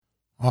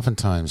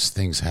Oftentimes,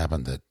 things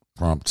happen that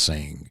prompt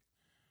saying,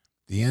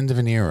 the end of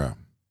an era.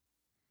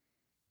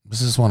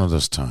 This is one of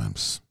those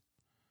times.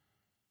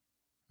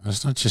 And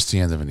it's not just the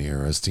end of an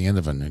era, it's the end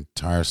of an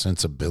entire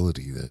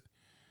sensibility that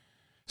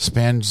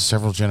spanned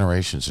several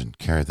generations and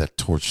carried that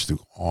torch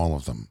through all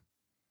of them.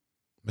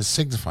 It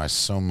signifies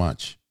so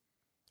much.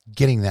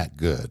 Getting that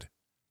good,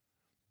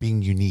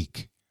 being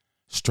unique,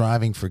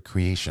 striving for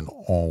creation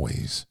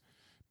always,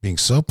 being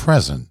so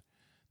present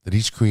that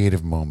each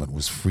creative moment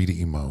was free to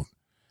emote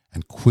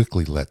and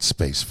quickly let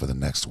space for the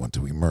next one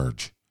to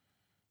emerge,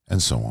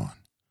 and so on.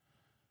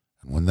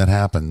 And when that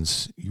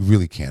happens, you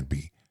really can't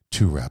be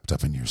too wrapped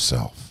up in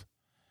yourself.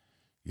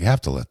 You have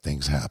to let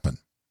things happen.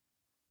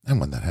 And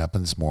when that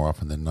happens, more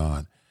often than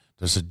not,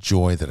 there's a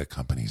joy that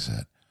accompanies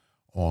it,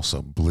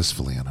 also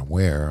blissfully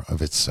unaware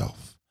of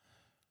itself,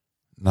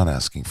 not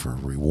asking for a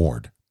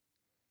reward.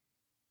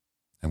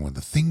 And when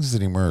the things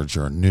that emerge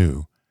are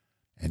new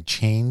and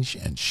change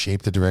and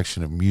shape the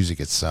direction of music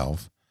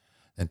itself,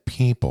 then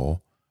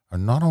people are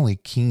not only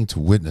keen to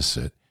witness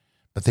it,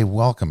 but they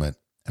welcome it.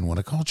 And when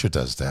a culture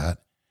does that,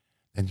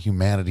 then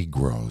humanity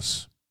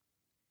grows.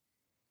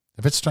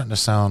 If it's starting to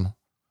sound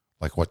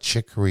like what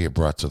Chick Corea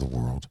brought to the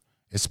world,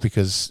 it's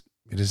because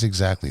it is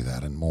exactly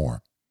that and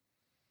more.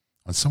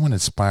 When someone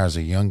inspires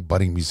a young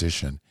budding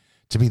musician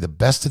to be the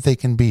best that they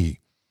can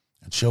be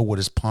and show what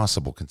is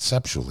possible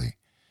conceptually,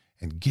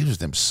 and gives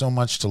them so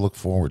much to look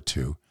forward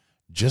to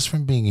just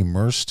from being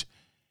immersed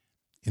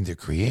in their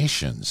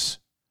creations,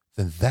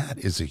 then that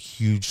is a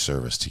huge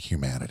service to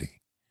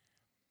humanity.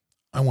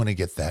 I want to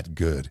get that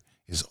good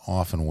is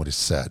often what is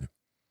said.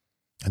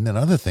 And then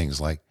other things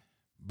like,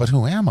 but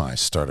who am I,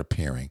 start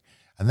appearing.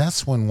 And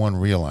that's when one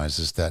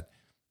realizes that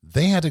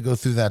they had to go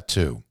through that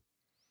too.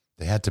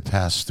 They had to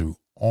pass through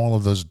all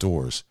of those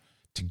doors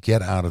to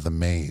get out of the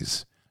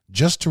maze,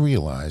 just to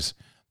realize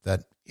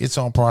that it's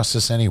all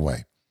process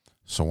anyway.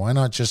 So why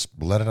not just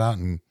let it out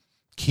and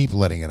keep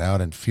letting it out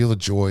and feel the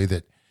joy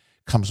that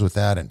comes with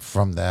that and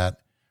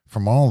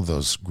from all of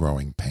those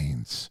growing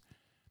pains.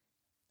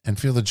 And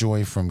feel the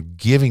joy from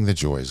giving the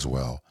joy as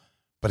well.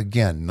 But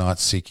again, not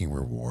seeking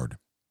reward,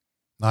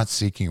 not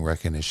seeking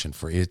recognition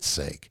for its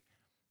sake.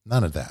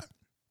 None of that.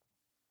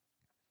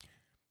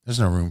 There's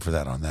no room for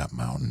that on that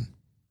mountain.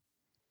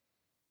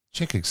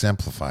 Chick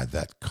exemplified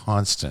that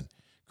constant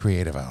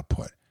creative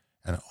output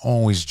and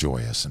always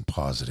joyous and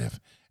positive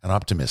and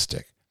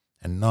optimistic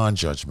and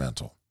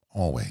non-judgmental,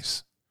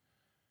 always.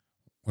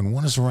 When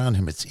one is around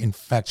him, it's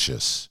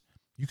infectious.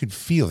 You can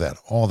feel that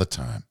all the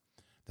time,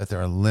 that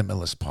there are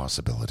limitless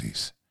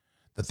possibilities,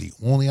 that the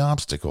only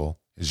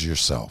obstacle is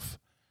yourself,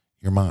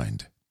 your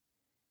mind.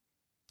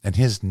 And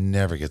his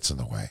never gets in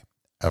the way,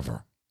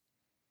 ever.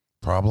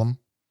 Problem?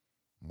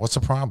 What's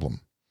a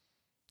problem?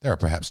 There are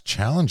perhaps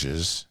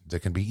challenges that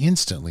can be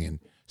instantly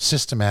and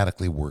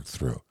systematically worked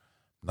through.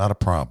 Not a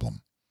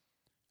problem.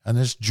 And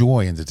there's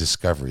joy in the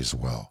discovery as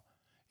well.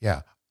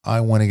 Yeah,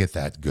 I want to get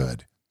that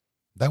good.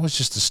 That was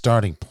just the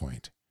starting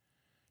point.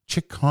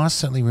 Chick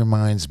constantly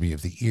reminds me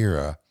of the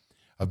era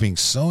of being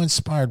so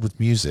inspired with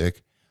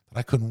music that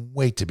I couldn't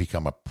wait to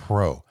become a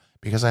pro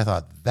because I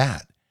thought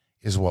that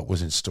is what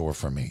was in store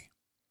for me.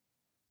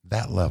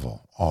 That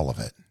level, all of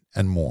it,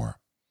 and more.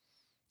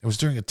 It was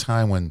during a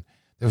time when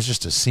there was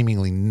just a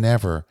seemingly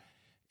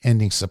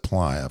never-ending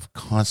supply of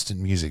constant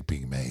music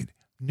being made,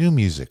 new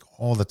music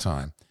all the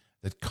time,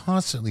 that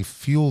constantly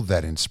fueled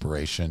that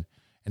inspiration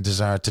and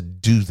desire to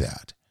do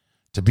that,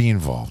 to be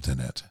involved in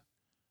it.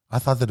 I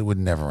thought that it would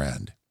never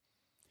end,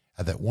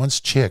 and that once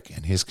Chick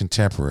and his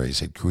contemporaries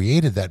had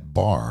created that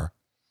bar,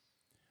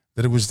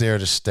 that it was there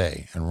to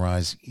stay and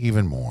rise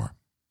even more.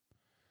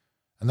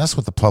 And that's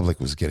what the public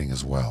was getting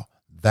as well,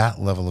 that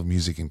level of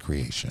music and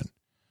creation.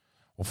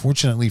 Well,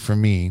 fortunately for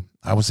me,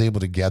 I was able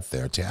to get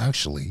there to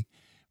actually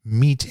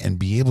meet and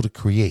be able to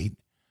create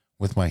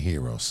with my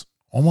heroes.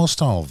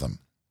 Almost all of them.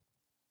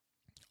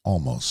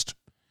 Almost.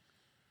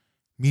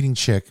 Meeting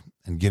Chick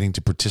and getting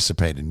to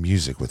participate in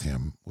music with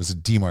him was a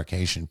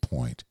demarcation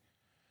point,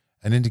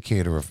 an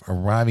indicator of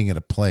arriving at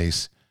a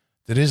place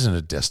that isn't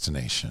a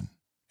destination.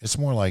 It's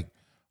more like,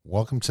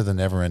 welcome to the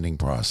never-ending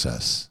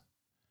process.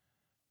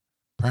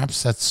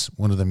 Perhaps that's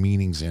one of the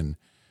meanings in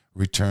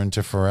Return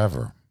to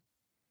Forever.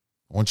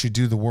 Once you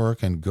do the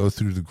work and go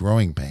through the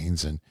growing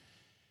pains and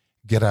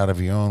get out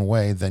of your own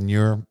way, then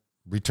you're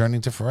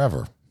returning to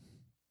forever.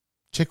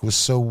 Chick was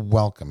so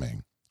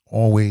welcoming,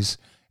 always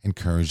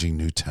encouraging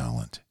new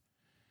talent.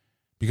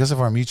 Because of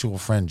our mutual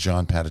friend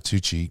John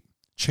Patitucci,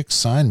 Chick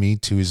signed me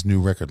to his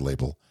new record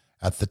label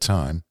at the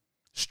time,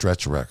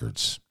 Stretch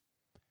Records.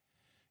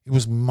 It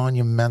was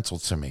monumental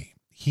to me.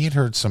 He had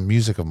heard some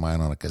music of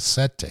mine on a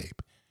cassette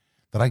tape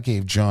that I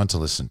gave John to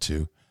listen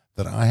to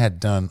that I had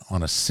done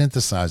on a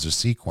synthesizer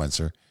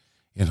sequencer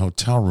in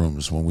hotel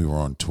rooms when we were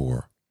on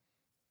tour.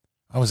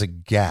 I was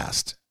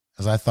aghast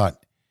as I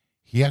thought,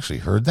 he actually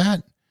heard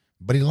that?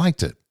 But he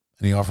liked it,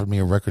 and he offered me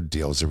a record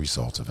deal as a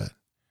result of it.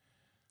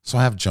 So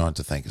I have John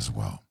to thank as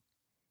well.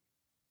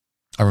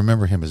 I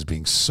remember him as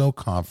being so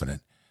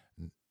confident,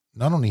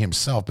 not only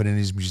himself, but in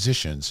his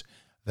musicians,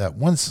 that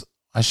once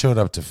I showed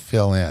up to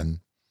fill in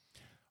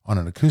on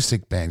an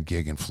acoustic band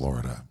gig in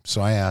Florida. So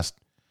I asked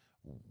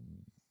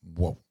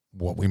what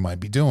we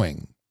might be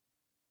doing.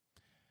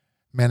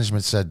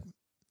 Management said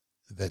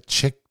that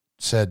Chick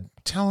said,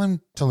 tell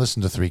him to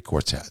listen to 3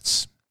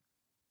 quartets.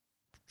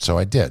 So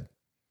I did.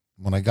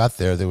 When I got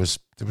there was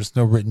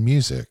no written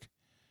music,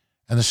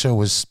 and the show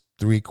was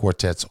 3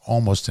 quartets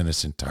almost in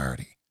its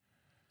entirety.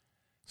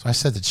 So I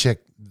said to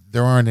Chick,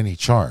 there aren't any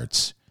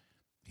charts.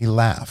 He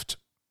laughed.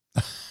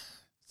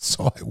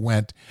 So I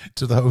went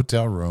to the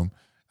hotel room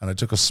and I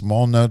took a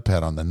small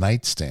notepad on the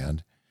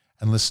nightstand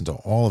and listened to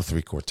all of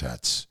 3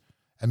 quartets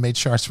and made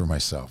charts for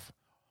myself,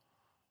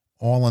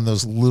 all on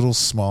those little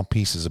small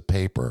pieces of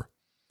paper.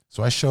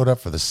 So I showed up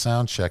for the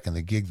sound check and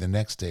the gig the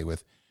next day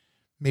with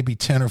maybe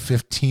 10 or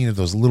 15 of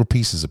those little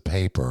pieces of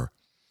paper.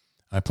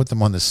 I put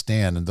them on the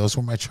stand, and those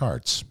were my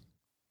charts.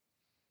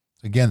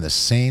 Again, the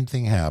same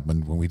thing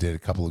happened when we did a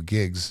couple of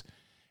gigs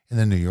in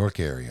the New York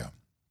area.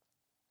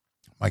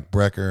 Mike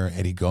Brecker,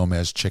 Eddie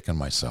Gomez, Chick, and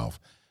myself.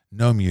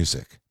 No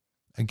music.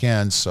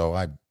 Again, so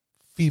I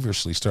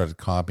feverishly started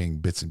copying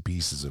bits and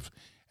pieces of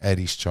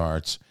Eddie's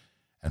charts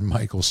and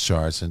Michael's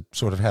charts and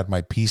sort of had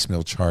my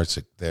piecemeal charts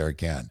there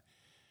again.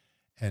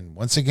 And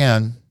once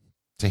again,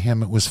 to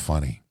him, it was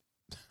funny.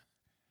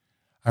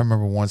 I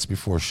remember once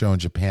before a show in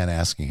Japan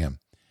asking him,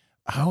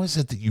 how is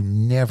it that you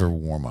never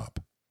warm up?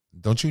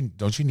 Don't you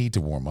need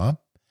to warm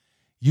up?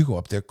 You go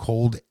up there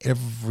cold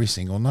every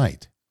single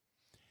night.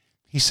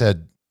 He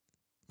said,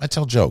 I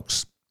tell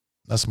jokes.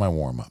 That's my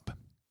warm-up.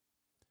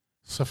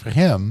 So for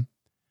him,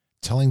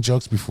 telling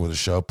jokes before the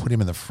show put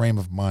him in the frame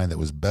of mind that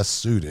was best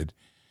suited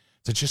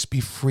to just be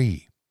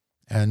free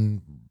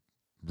and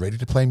ready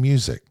to play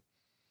music.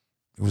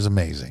 It was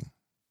amazing.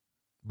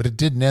 But it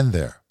didn't end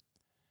there.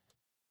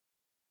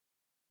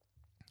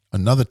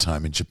 Another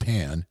time in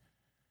Japan,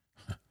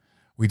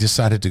 we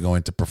decided to go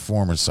into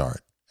performance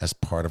art as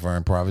part of our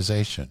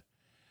improvisation.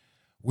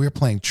 We were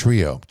playing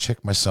trio,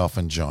 Chick, myself,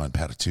 and John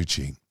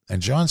Patitucci.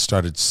 And John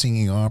started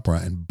singing opera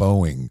and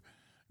bowing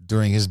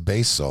during his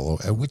bass solo,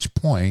 at which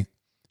point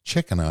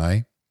Chick and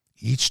I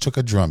each took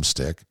a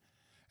drumstick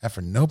and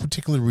for no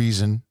particular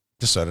reason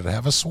decided to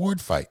have a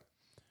sword fight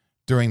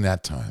during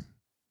that time.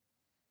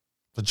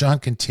 So John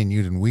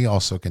continued, and we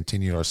also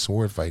continued our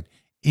sword fight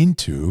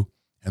into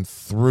and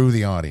through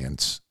the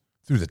audience,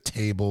 through the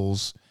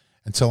tables,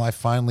 until I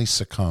finally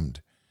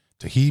succumbed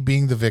to he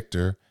being the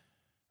victor,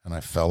 and I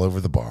fell over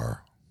the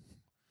bar.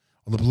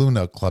 Well, the Blue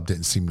Note Club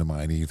didn't seem to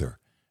mind either.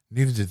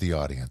 Neither did the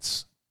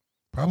audience.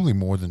 Probably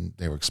more than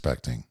they were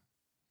expecting.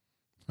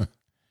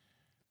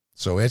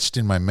 So etched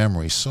in my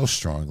memory so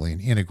strongly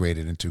and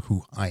integrated into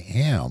who I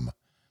am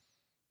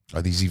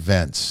are these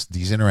events,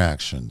 these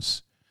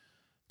interactions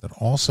that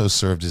also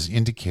served as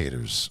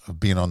indicators of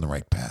being on the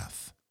right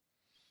path.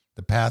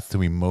 The path to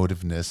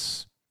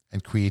emotiveness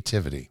and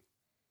creativity.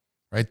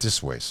 Right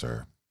this way,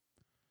 sir.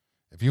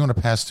 If you want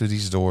to pass through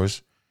these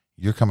doors,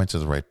 you're coming to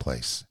the right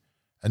place.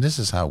 And this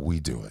is how we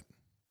do it.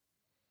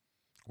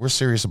 We're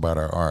serious about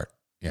our art,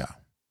 yeah.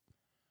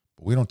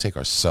 But we don't take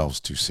ourselves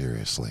too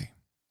seriously.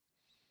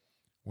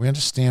 We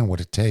understand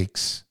what it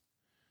takes,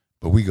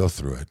 but we go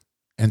through it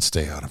and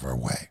stay out of our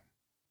way.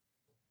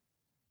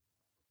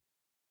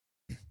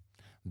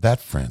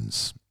 That,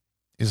 friends,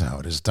 is how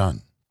it is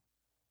done.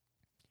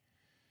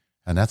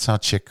 And that's how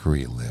Chick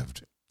Corea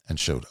lived and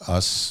showed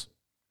us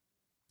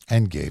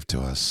and gave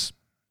to us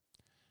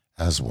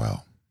as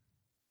well.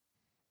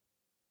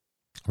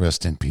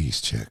 Rest in peace,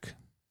 Chick.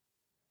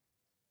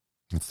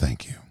 And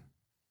thank you.